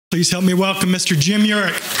Please help me welcome Mr. Jim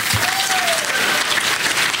Eurick.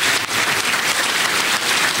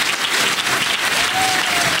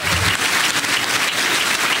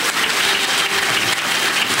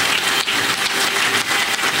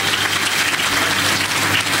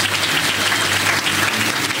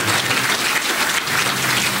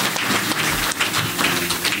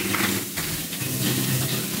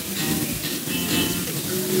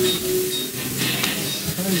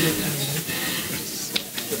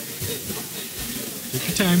 Take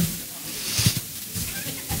your time.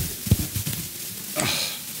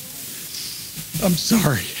 I'm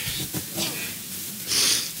sorry.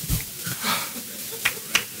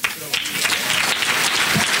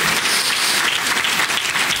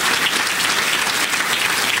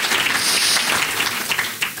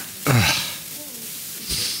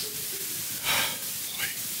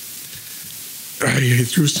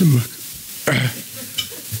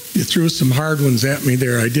 You threw some hard ones at me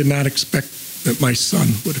there. I did not expect that my son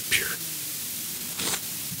would appear.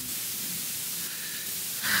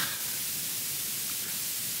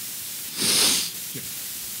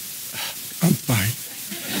 I'm fine.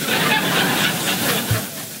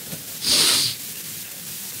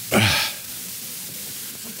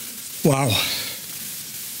 Wow.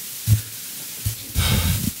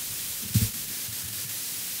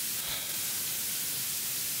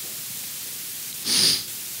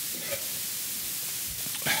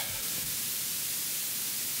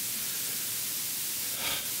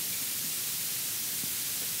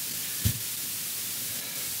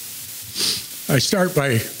 I start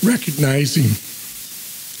by recognizing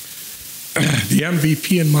the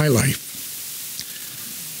MVP in my life,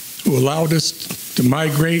 who allowed us to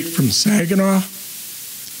migrate from Saginaw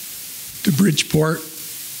to Bridgeport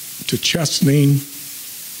to Chesaning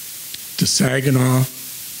to Saginaw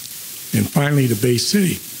and finally to Bay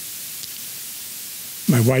City.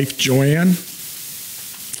 My wife Joanne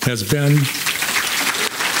has been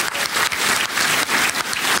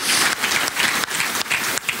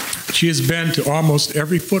She has been to almost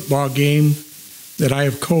every football game that I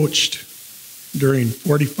have coached during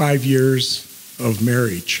 45 years of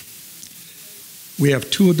marriage. We have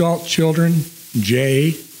 2 adult children,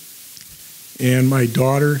 Jay and my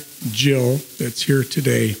daughter, Jill, that's here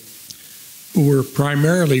today, who were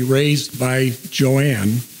primarily raised by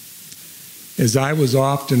Joanne, as I was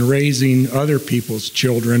often raising other people's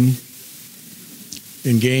children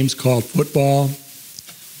in games called football,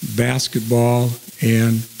 basketball,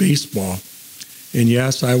 and baseball. And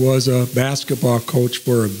yes, I was a basketball coach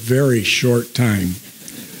for a very short time.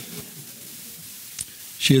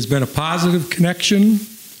 She has been a positive connection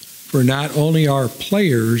for not only our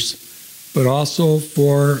players, but also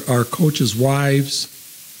for our coaches' wives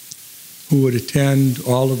who would attend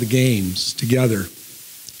all of the games together.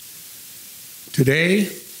 Today,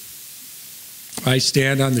 I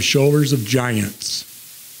stand on the shoulders of giants.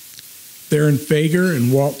 Theron Fager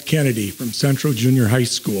and Walt Kennedy from Central Junior High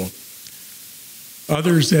School.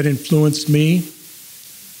 Others that influenced me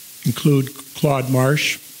include Claude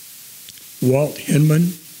Marsh, Walt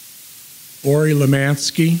Hinman, Ori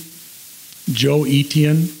Lemansky, Joe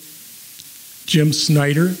Etienne, Jim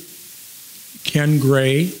Snyder, Ken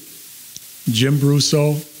Gray, Jim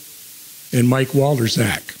Brusso, and Mike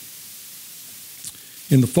Walderzak.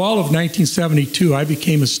 In the fall of 1972, I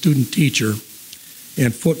became a student teacher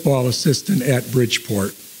and football assistant at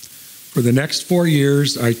Bridgeport. For the next 4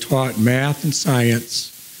 years, I taught math and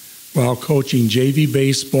science while coaching JV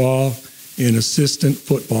baseball and assistant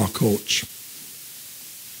football coach.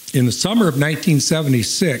 In the summer of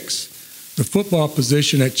 1976, the football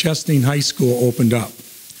position at Chesaning High School opened up.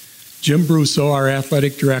 Jim Brusso, our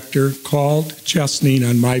athletic director, called Chesaning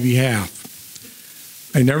on my behalf.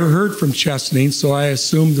 I never heard from Chesaning, so I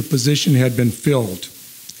assumed the position had been filled.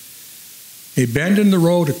 A bend in the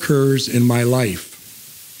road occurs in my life.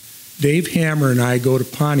 Dave Hammer and I go to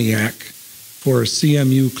Pontiac for a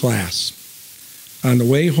CMU class. On the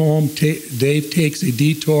way home, Dave takes a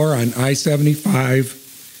detour on I-75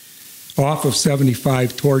 off of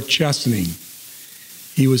 75 toward Chesaning.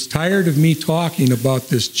 He was tired of me talking about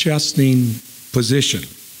this Chesaning position,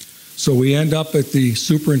 so we end up at the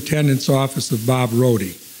superintendent's office of Bob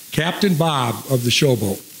Rohde, Captain Bob of the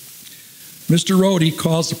Showboat. Mr. Rohde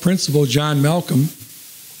calls the principal, John Malcolm,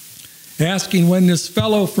 asking when this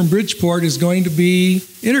fellow from Bridgeport is going to be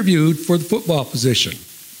interviewed for the football position.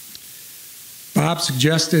 Bob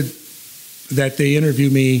suggested that they interview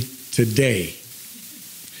me today.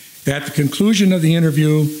 At the conclusion of the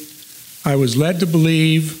interview, I was led to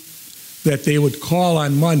believe that they would call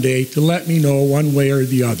on Monday to let me know one way or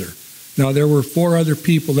the other. Now, there were 4 other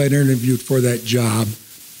people that interviewed for that job.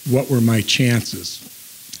 What were my chances?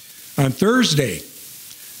 On Thursday,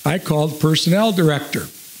 I called the personnel director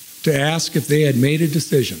to ask if they had made a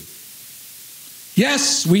decision.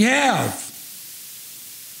 Yes, we have.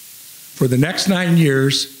 For the next 9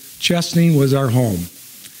 years, Chesaning was our home.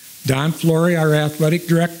 Don Flory, our athletic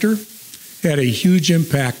director, had a huge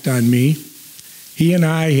impact on me. He and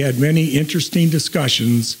I had many interesting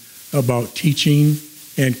discussions about teaching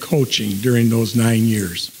and coaching during those 9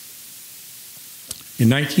 years. In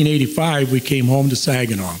 1985, we came home to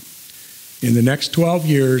Saginaw. In the next 12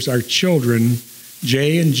 years, our children,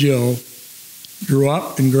 Jay and Jill, grew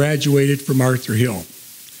up and graduated from Arthur Hill.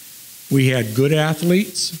 We had good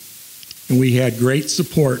athletes, and we had great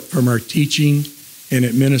support from our teaching and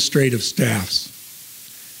administrative staffs,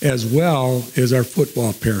 as well as our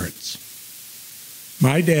football parents.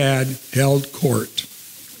 My dad held court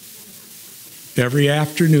every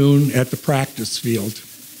afternoon at the practice field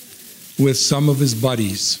with some of his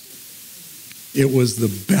buddies. It was the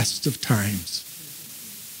best of times.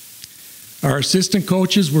 Our assistant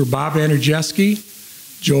coaches were Bob Anderjeski,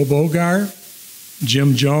 Joe Bogar,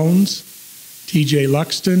 Jim Jones, TJ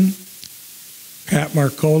Luxton, Pat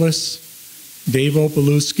Marcolis, Dave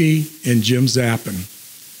Opalewski, and Jim Zappin.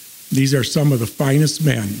 These are some of the finest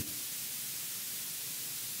men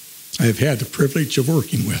I have had the privilege of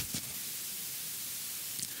working with.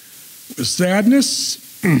 With sadness,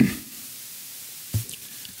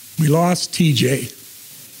 we lost TJ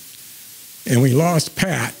and we lost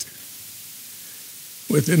Pat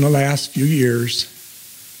within the last few years,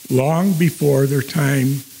 long before their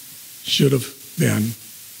time should have been.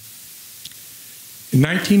 In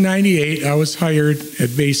 1998, I was hired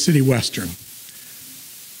at Bay City Western.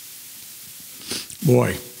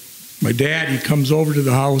 Boy, my dad, he comes over to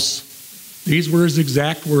the house. These were his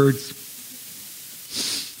exact words.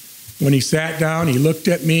 When he sat down, he looked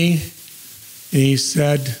at me and he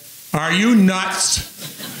said, "Are you nuts?"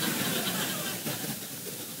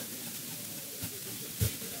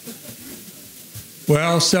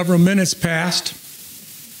 Well, several minutes passed,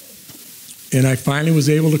 and I finally was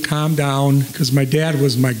able to calm down because my dad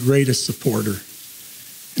was my greatest supporter.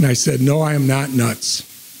 And I said, "No, I am not nuts.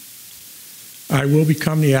 I will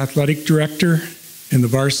become the athletic director and the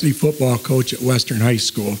varsity football coach at Western High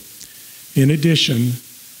School. In addition,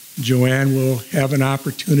 Joanne will have an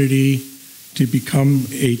opportunity to become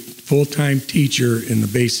a full-time teacher in the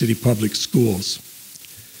Bay City Public Schools."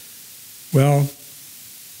 Well,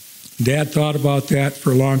 Dad thought about that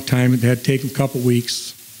for a long time. It had taken a couple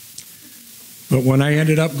weeks. But when I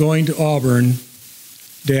ended up going to Auburn,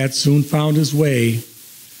 Dad soon found his way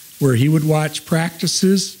where he would watch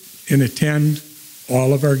practices and attend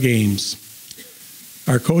all of our games.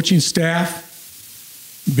 Our coaching staff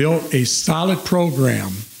built a solid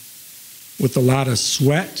program with a lot of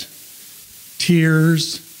sweat,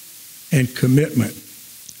 tears, and commitment.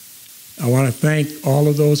 I want to thank all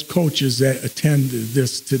of those coaches that attended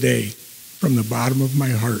this today from the bottom of my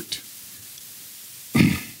heart.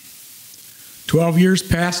 12 years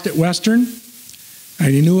passed at Western,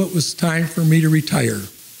 and I knew it was time for me to retire.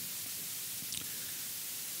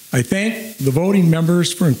 I thank the voting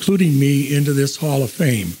members for including me into this Hall of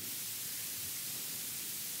Fame.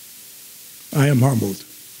 I am humbled.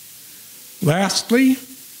 Lastly,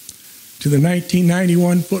 to the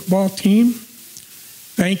 1991 football team,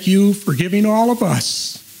 thank you for giving all of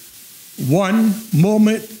us one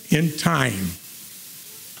moment in time.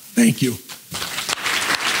 Thank you.